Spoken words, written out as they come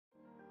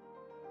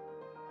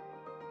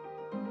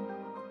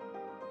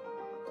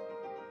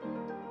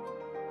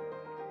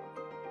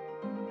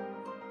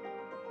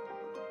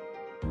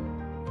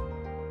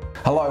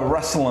Hello,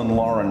 Russell and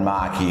Lauryn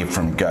Mark here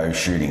from Go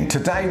Shooting.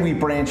 Today we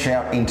branch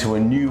out into a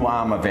new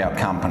arm of our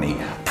company,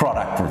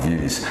 product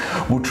reviews.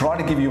 We'll try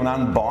to give you an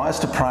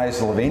unbiased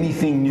appraisal of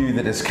anything new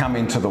that has come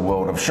into the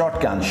world of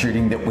shotgun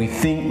shooting that we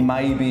think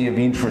may be of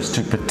interest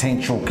to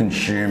potential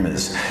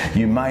consumers.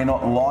 You may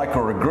not like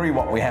or agree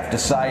what we have to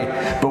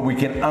say, but we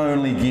can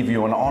only give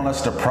you an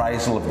honest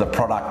appraisal of the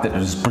product that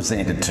is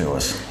presented to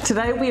us.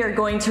 Today we are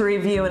going to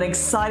review an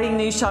exciting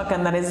new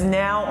shotgun that is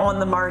now on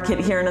the market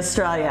here in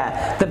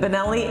Australia, the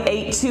Benelli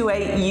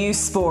 828u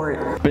Sport.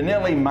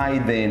 Benelli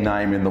made their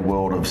name in the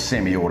world of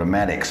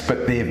semi-automatics,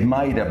 but they've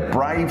made a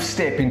brave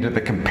step into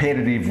the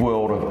competitive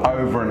world of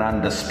over and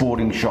under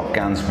sporting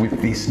shotguns with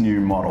this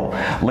new model.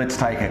 Let's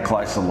take a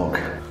closer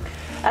look.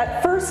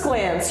 At first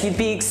glance, you'd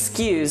be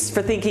excused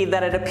for thinking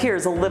that it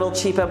appears a little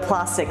cheap and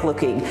plastic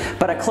looking,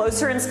 but a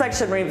closer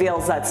inspection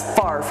reveals that's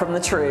far from the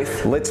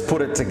truth. Let's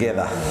put it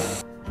together.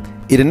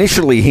 It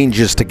initially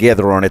hinges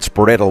together on its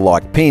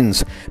Beretta-like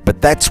pins, but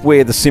that's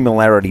where the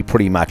similarity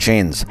pretty much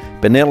ends.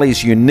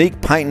 Benelli's unique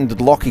patented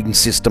locking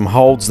system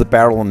holds the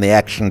barrel and the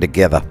action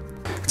together.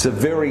 It's a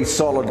very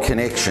solid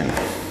connection.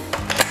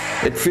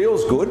 It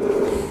feels good.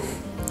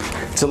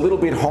 It's a little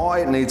bit high,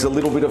 it needs a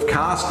little bit of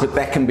cast, but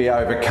that can be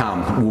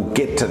overcome. We'll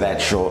get to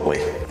that shortly.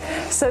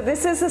 So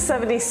this is a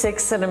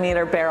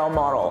 76cm barrel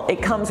model.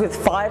 It comes with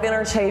 5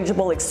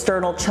 interchangeable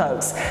external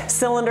chokes: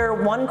 cylinder,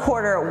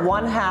 1/4,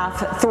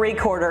 1/2,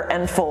 3/4,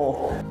 and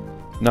full.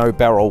 No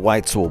barrel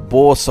weights or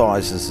bore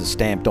sizes are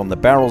stamped on the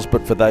barrels,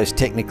 but for those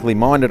technically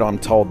minded, I'm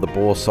told the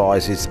bore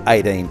size is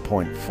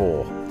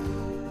 18.4.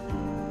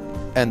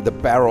 And the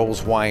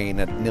barrels weigh in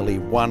at nearly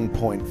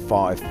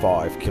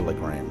 1.55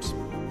 kilograms.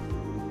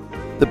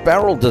 The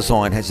barrel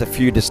design has a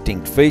few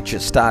distinct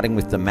features, starting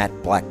with the matte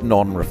black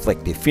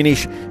non-reflective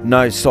finish,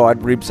 no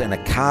side ribs, and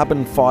a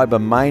carbon fibre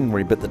main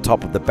rib at the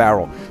top of the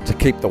barrel to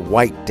keep the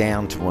weight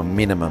down to a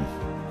minimum.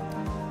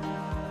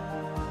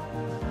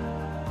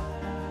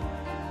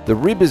 The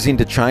rib is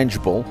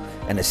interchangeable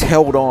and is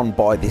held on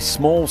by this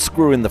small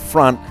screw in the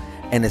front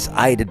and is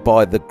aided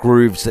by the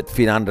grooves that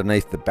fit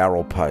underneath the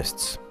barrel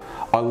posts.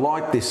 I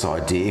like this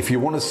idea. If you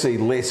want to see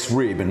less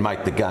rib and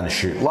make the gun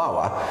shoot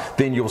lower,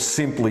 then you'll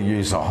simply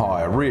use a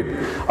higher rib.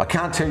 I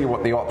can't tell you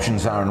what the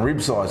options are in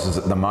rib sizes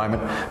at the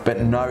moment,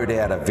 but no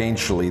doubt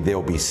eventually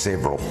there'll be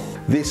several.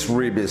 This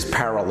rib is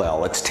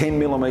parallel. It's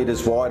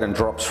 10mm wide and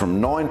drops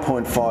from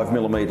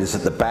 9.5mm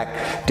at the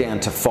back down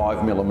to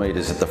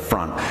 5mm at the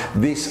front.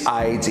 This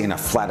aids in a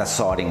flatter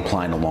sighting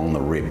plane along the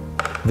rib.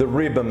 The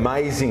rib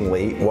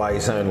amazingly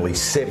weighs only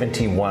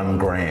 71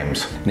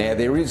 grams. Now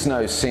there is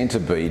no centre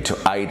bead to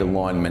aid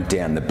alignment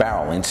down the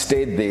barrel.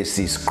 Instead there's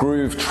this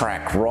groove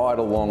track right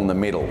along the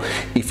middle.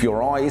 If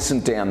your eye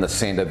isn't down the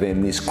centre,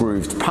 then this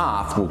grooved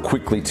path will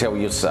quickly tell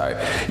you so.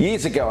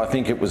 Years ago I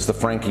think it was the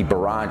Frankie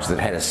Barrage that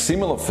had a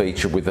similar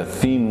feature with a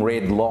thin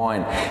red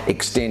line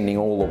extending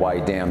all the way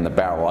down the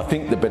barrel. I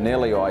think the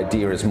Benelli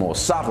idea is more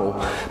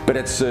subtle, but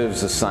it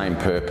serves the same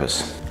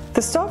purpose.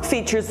 The stock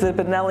features the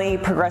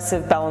Benelli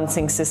Progressive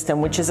Balancing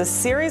System, which is a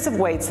series of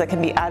weights that can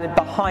be added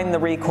behind the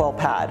recoil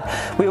pad.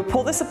 We will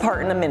pull this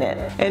apart in a minute.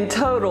 In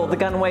total, the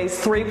gun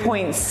weighs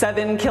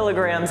 3.7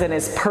 kilograms and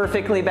is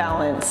perfectly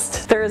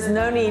balanced. There is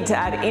no need to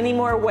add any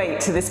more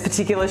weight to this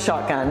particular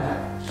shotgun.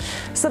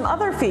 Some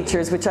other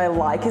features which I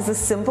like is a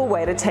simple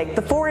way to take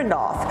the forend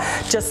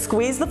off. Just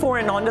squeeze the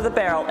forend onto the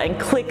barrel and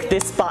click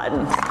this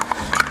button.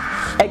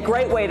 A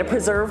great way to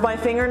preserve my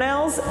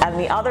fingernails, and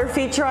the other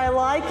feature I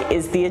like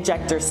is the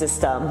ejector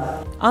system.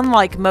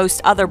 Unlike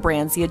most other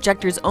brands, the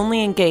ejectors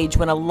only engage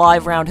when a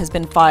live round has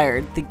been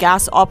fired. The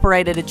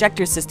gas-operated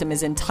ejector system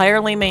is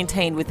entirely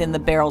maintained within the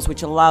barrels,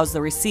 which allows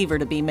the receiver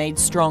to be made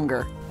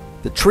stronger.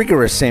 The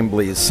trigger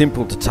assembly is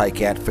simple to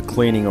take out for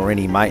cleaning or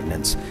any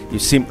maintenance. You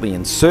simply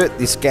insert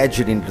this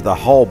gadget into the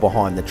hole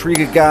behind the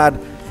trigger guard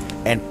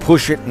and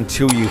push it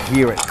until you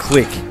hear it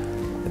click,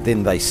 and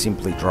then they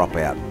simply drop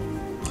out.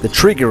 The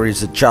trigger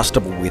is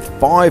adjustable with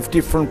 5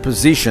 different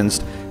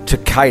positions to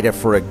cater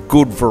for a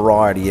good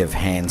variety of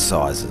hand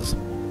sizes.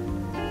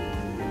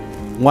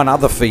 One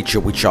other feature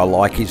which I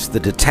like is the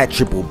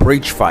detachable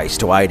breech face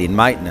to aid in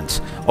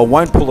maintenance. I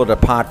won't pull it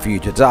apart for you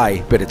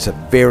today, but it's a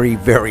very,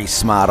 very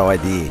smart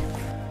idea.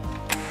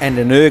 And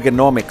an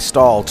ergonomic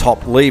style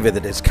top lever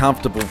that is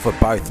comfortable for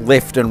both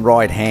left and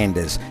right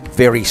handers.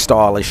 Very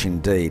stylish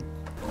indeed.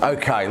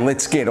 Okay,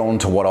 let's get on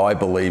to what I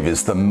believe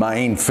is the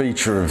main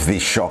feature of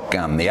this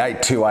shotgun, the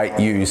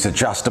 828u's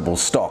adjustable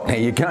stock. Now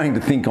you're going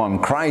to think I'm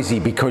crazy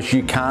because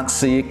you can't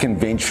see a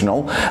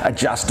conventional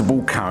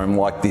adjustable comb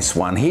like this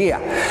one here.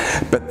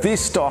 But this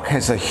stock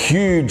has a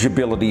huge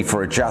ability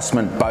for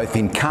adjustment both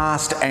in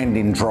cast and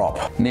in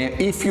drop. Now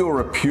if you're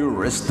a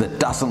purist that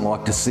doesn't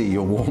like to see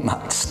your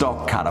walnut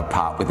stock cut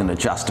apart with an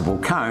adjustable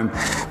comb,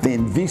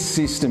 then this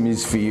system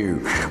is for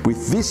you.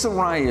 With this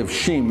array of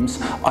shims,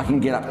 I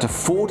can get up to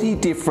 40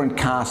 different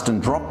cast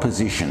and drop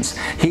positions.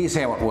 Here's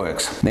how it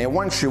works. Now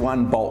once you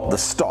unbolt the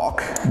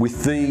stock,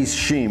 with these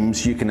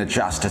shims you can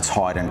adjust its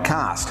height and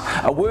cast.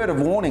 A word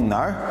of warning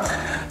though,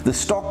 the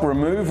stock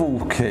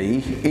removal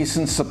key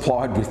isn't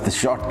supplied with the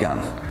shotgun.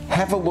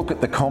 have a look at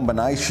the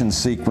combination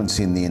sequence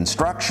in the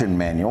instruction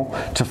manual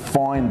to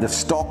find the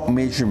stock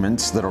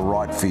measurements that are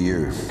right for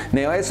you.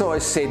 Now, as I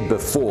said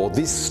before,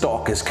 this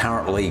stock has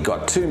currently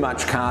got too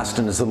much cast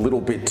and is a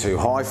little bit too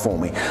high for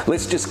me.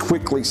 Let's just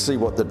quickly see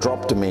what the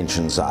drop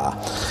dimensions are.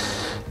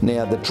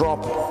 Now, the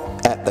drop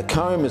at the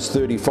comb is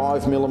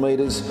 35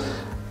 millimeters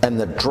and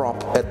the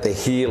drop at the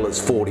heel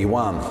is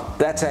 41.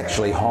 That's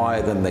actually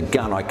higher than the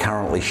gun I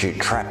currently shoot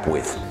trap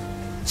with.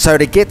 So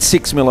to get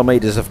 6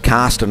 millimeters of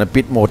cast and a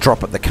bit more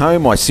drop at the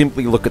comb, I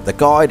simply look at the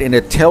guide and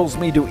it tells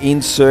me to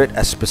insert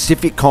a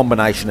specific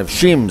combination of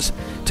shims.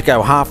 To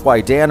go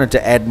halfway down and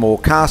to add more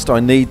cast, I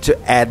need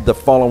to add the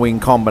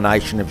following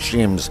combination of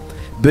shims: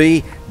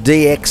 B,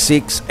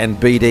 DX6 and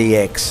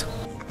BDX.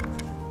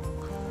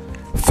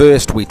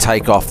 First, we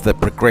take off the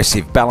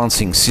progressive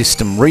balancing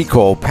system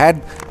recoil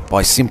pad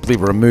by simply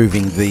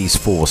removing these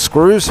 4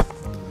 screws.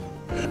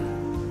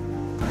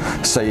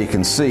 So you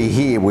can see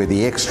here where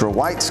the extra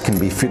weights can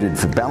be fitted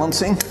for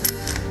balancing.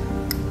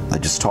 They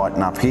just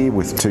tighten up here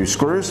with 2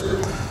 screws.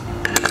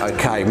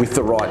 Okay, with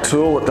the right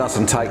tool, it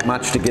doesn't take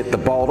much to get the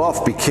bolt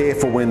off. Be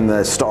careful when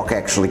the stock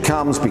actually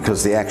comes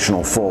because the action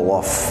will fall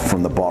off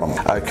from the bottom.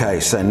 Okay,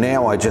 so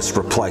now I just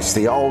replace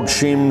the old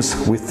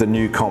shims with the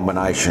new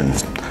combination.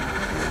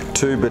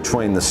 2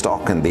 between the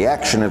stock and the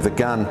action of the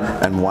gun,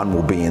 and 1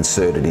 will be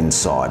inserted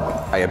inside.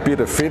 A bit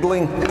of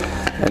fiddling,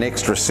 an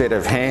extra set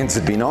of hands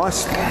would be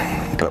nice,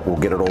 but we'll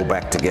get it all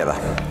back together.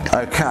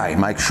 Okay,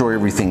 make sure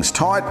everything's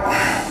tight.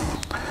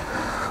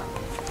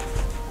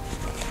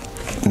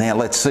 Now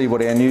let's see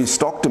what our new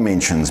stock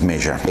dimensions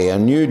measure. Our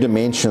new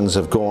dimensions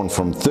have gone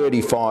from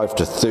 35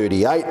 to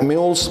 38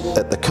 mils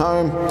at the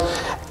comb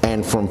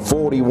and from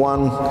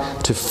 41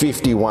 to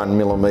 51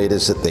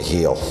 millimeters at the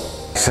heel.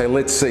 So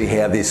let's see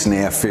how this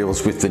now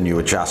feels with the new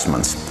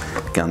adjustments.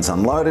 Gun's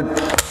unloaded.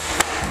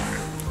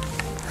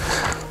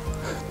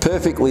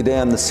 Perfectly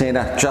down the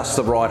centre, just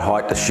the right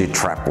height to shoot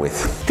trap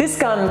with. This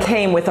gun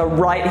came with a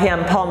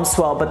right-hand palm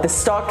swell, but the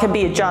stock can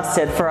be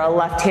adjusted for a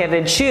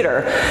left-handed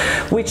shooter,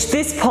 which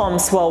this palm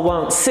swell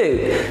won't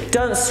suit.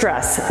 Don't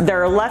stress,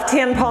 there are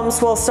left-hand palm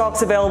swell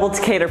stocks available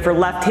to cater for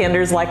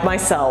left-handers like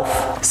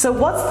myself. So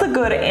what's the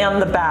good and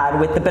the bad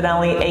with the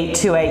Benelli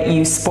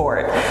 828u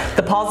Sport?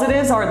 The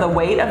positives are the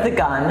weight of the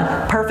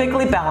gun,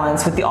 perfectly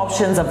balanced with the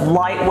options of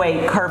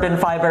lightweight carbon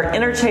fiber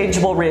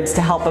interchangeable ribs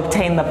to help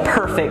obtain the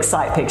perfect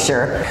sight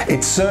picture.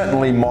 It's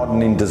certainly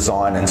modern in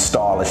design and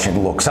stylish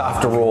in looks.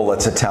 After all,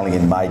 it's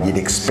Italian made, you'd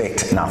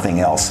expect nothing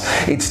else.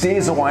 It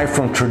steers away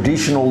from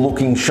traditional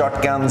looking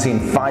shotguns in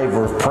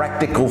favour of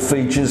practical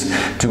features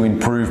to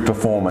improve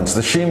performance.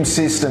 The shim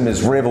system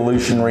is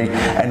revolutionary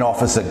and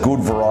offers a good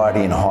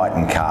variety in height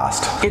and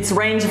cast. Its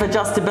range of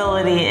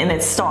adjustability in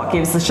its stock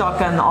gives the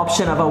shotgun the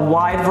option of a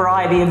wide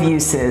variety of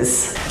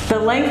uses. The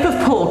length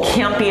of pull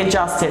can't be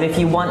adjusted if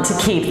you want to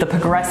keep the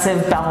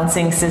progressive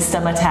balancing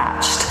system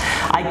attached.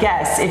 I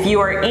guess if you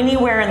are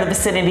anywhere in the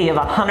vicinity of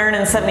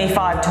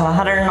 175 to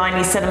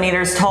 190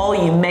 centimeters tall,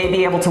 you may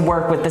be able to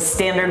work with the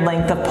standard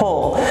length of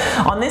pull.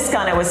 On this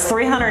gun, it was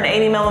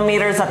 380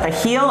 millimeters at the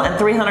heel and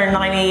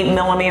 390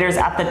 millimeters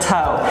at the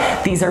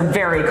toe. These are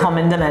very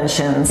common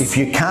dimensions. If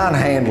you can't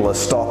handle a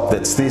stock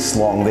that's this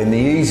long, then the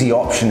easy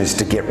option is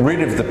to get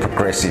rid of the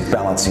progressive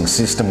balancing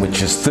system,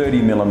 which is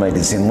 30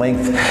 millimeters in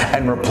length,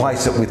 and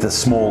replace it with a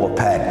smaller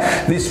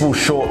pad. This will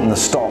shorten the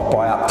stock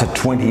by up to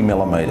 20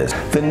 millimeters.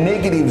 The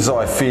negatives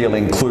I feel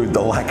include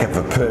the lack of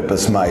a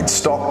purpose-made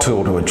stock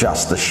tool to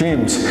adjust the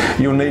shims.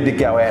 You'll need to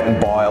go out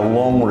and buy a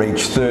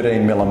long-reach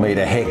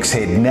 13mm hex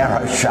head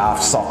narrow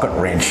shaft socket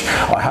wrench.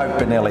 I hope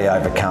Benelli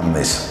overcome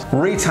this.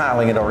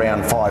 Retailing at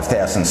around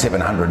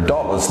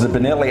 $5,700, the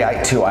Benelli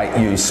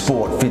 828u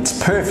Sport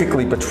fits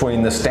perfectly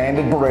between the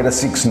standard Beretta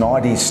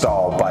 690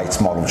 style base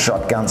model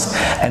shotguns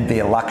and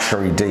their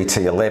luxury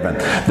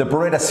DT11. The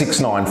Beretta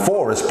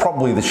 694 is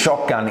probably the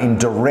shotgun in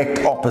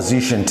direct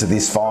opposition to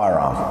this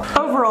firearm.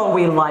 Overall,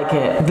 we like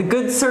it. The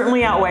good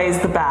certainly outweighs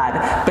the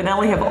bad.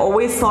 Benelli have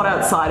always thought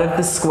outside of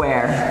the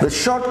square. The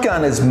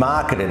shotgun is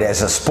marketed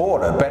as a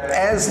sporter, but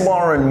as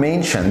Lauryn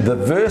mentioned, the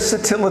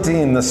versatility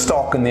in the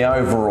stock and the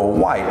overall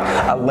weight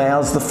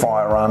allows the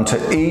firearm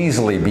to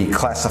easily be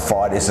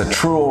classified as a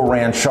true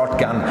all-round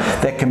shotgun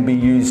that can be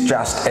used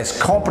just as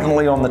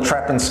competently on the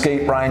trap and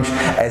skeet range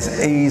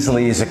as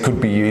easily as it could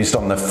be used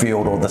on the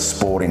field or the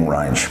sporting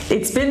range.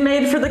 It's been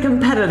made for the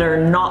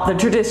competitor, not the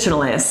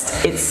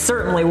traditionalist. It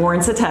certainly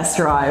warrants a test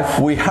drive.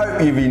 We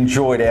hope you've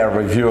enjoyed our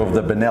review of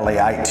the Benelli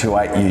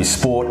 828u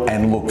Sport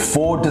and look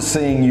forward to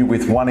seeing you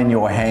with one in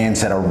your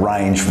hands at a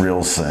range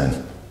real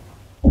soon.